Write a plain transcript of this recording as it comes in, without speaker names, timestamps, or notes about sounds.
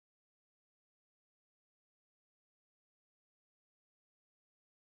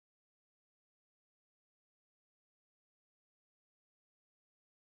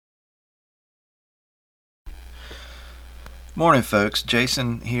Morning folks,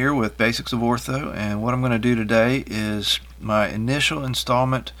 Jason here with Basics of Ortho, and what I'm going to do today is my initial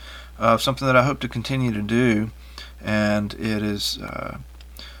installment of something that I hope to continue to do, and it is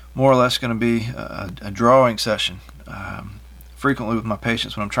more or less going to be a drawing session. Frequently with my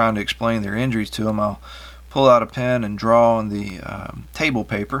patients, when I'm trying to explain their injuries to them, I'll pull out a pen and draw on the table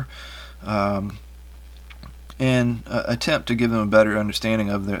paper and attempt to give them a better understanding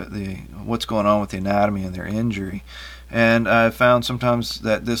of what's going on with the anatomy and their injury. And I've found sometimes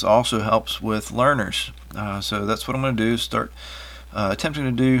that this also helps with learners. So that's what I'm going to do, is start attempting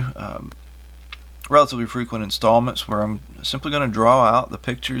to do relatively frequent installments where I'm simply going to draw out the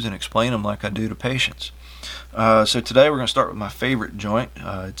pictures and explain them like I do to patients. So today we're going to start with my favorite joint.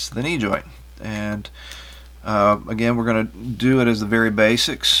 It's the knee joint. And again, we're going to do it as the very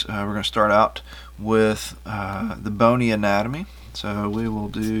basics. We're going to start out with the bony anatomy. So we will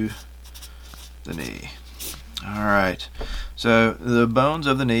do the knee. Alright, so the bones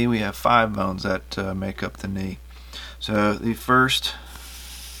of the knee, we have 5 bones that make up the knee. So the first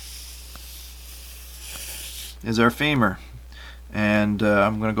is our femur, and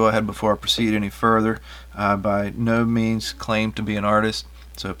I'm going to go ahead before I proceed any further. By no means claim to be an artist,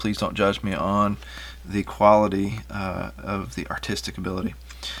 so please don't judge me on the quality of the artistic ability.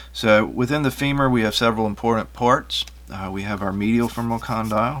 So within the femur we have several important parts. We have our medial femoral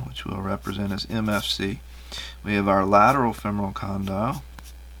condyle, which we'll represent as MFC. We have our lateral femoral condyle,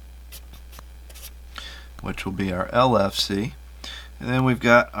 which will be our LFC. And then we've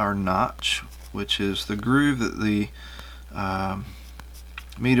got our notch, which is the groove that the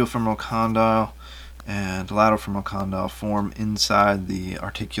medial femoral condyle and lateral femoral condyle form inside the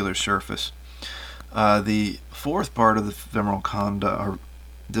articular surface. The fourth part of the femoral condyle, or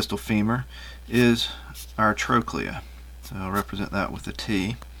distal femur, is our trochlea. So I'll represent that with a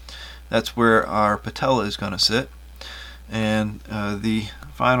T. That's where our patella is going to sit. And the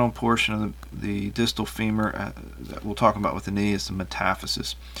final portion of the distal femur that we'll talk about with the knee is the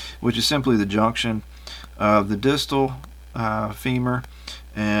metaphysis, which is simply the junction of the distal femur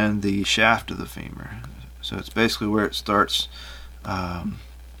and the shaft of the femur. So it's basically where it starts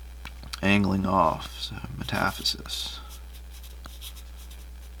angling off. So metaphysis.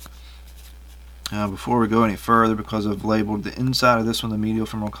 Now, before we go any further, because I've labeled the inside of this one the medial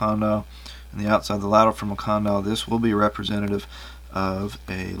femoral condyle and the outside the lateral femoral condyle, this will be representative of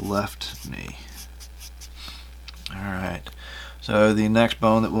a left knee. Alright, so the next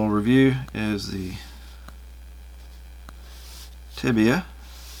bone that we'll review is the tibia.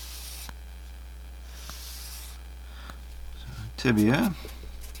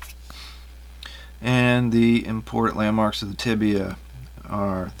 And the important landmarks of the tibia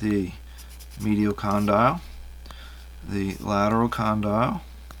are the medial condyle, the lateral condyle.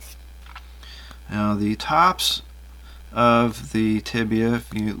 Now the tops of the tibia,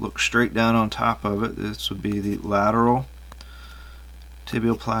 if you look straight down on top of it, this would be the lateral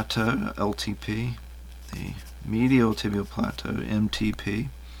tibial plateau, LTP, the medial tibial plateau, MTP,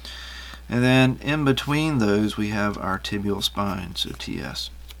 and then in between those we have our tibial spine, so TS.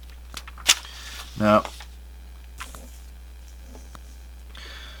 Now,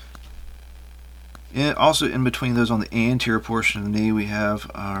 also in between those on the anterior portion of the knee we have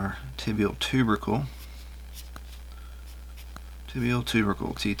our tibial tubercle,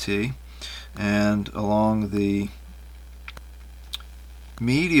 TT, and along the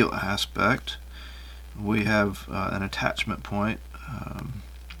medial aspect we have an attachment point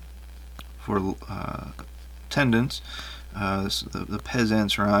for tendons. The pes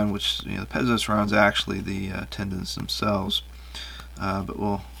anserinus, which the pes anserinus is actually the tendons themselves, but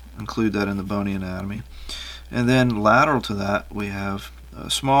we'll include that in the bony anatomy. And then lateral to that we have a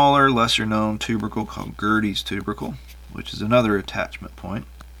smaller, lesser known tubercle called Gerdy's tubercle, which is another attachment point.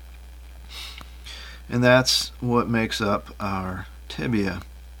 And that's what makes up our tibia.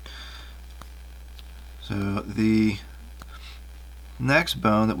 So the next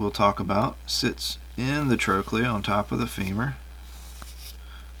bone that we'll talk about sits in the trochlea on top of the femur.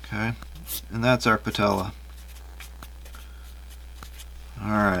 Okay, and that's our patella.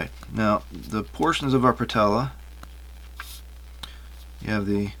 Alright, now the portions of our patella, you have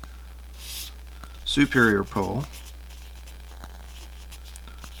the superior pole,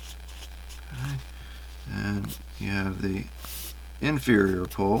 okay, and you have the inferior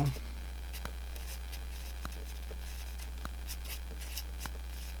pole,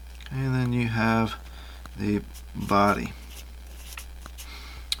 and then you have the body.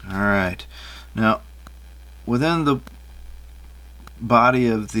 Alright, now within the body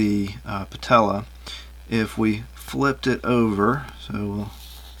of the patella, if we flipped it over, so we'll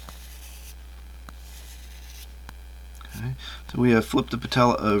Okay. So we have flipped the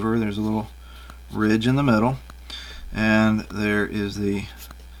patella over. There's a little ridge in the middle, and there is the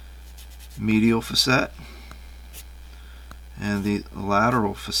medial facet and the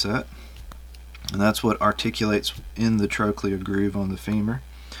lateral facet, and that's what articulates in the trochlear groove on the femur.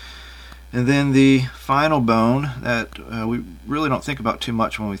 And then the final bone that we really don't think about too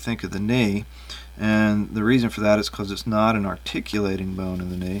much when we think of the knee, and the reason for that is because it's not an articulating bone in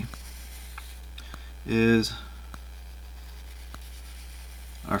the knee, is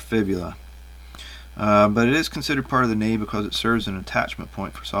our fibula. But it is considered part of the knee because it serves as an attachment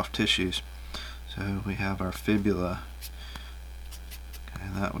point for soft tissues. So we have our fibula,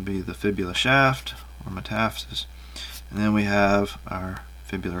 and that would be the fibula shaft or metaphysis, and then we have our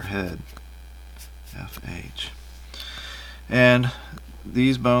fibular head, FH. And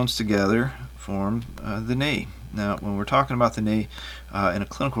these bones together form the knee. Now, when we're talking about the knee in a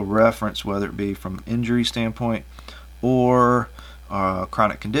clinical reference, whether it be from injury standpoint or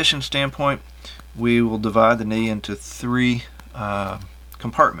chronic condition standpoint, we will divide the knee into three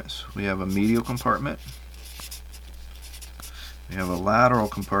compartments. We have a medial compartment, we have a lateral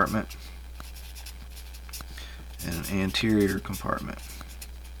compartment, and an anterior compartment.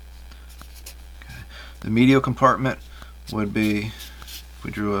 Okay. The medial compartment would be, if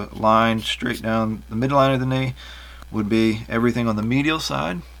we drew a line straight down the midline of the knee, would be everything on the medial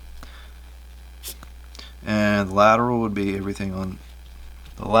side, and the lateral would be everything on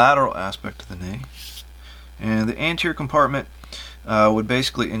the lateral aspect of the knee, and the anterior compartment would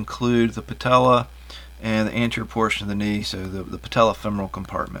basically include the patella and the anterior portion of the knee, so the patellofemoral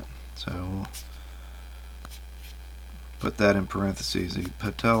compartment. So we'll put that in parentheses, the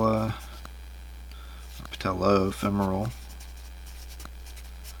patellofemoral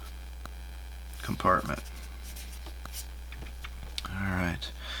compartment.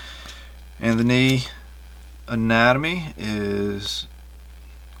 Alright, and the knee anatomy is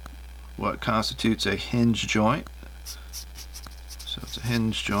what constitutes a hinge joint. So it's a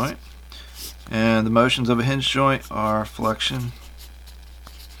hinge joint, and the motions of a hinge joint are flexion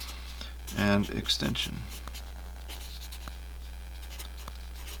and extension.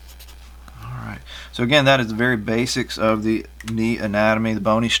 Alright, so again, that is the very basics of the knee anatomy, the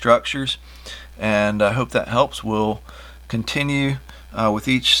bony structures, and I hope that helps. We'll continue with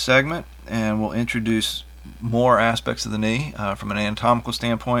each segment, and we'll introduce more aspects of the knee from an anatomical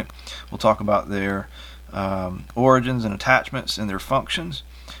standpoint. We'll talk about their origins and attachments and their functions,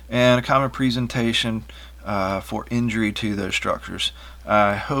 and a common presentation for injury to those structures.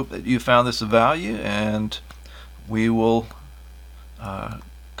 I hope that you found this of value, and we will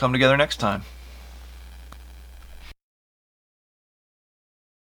come together next time.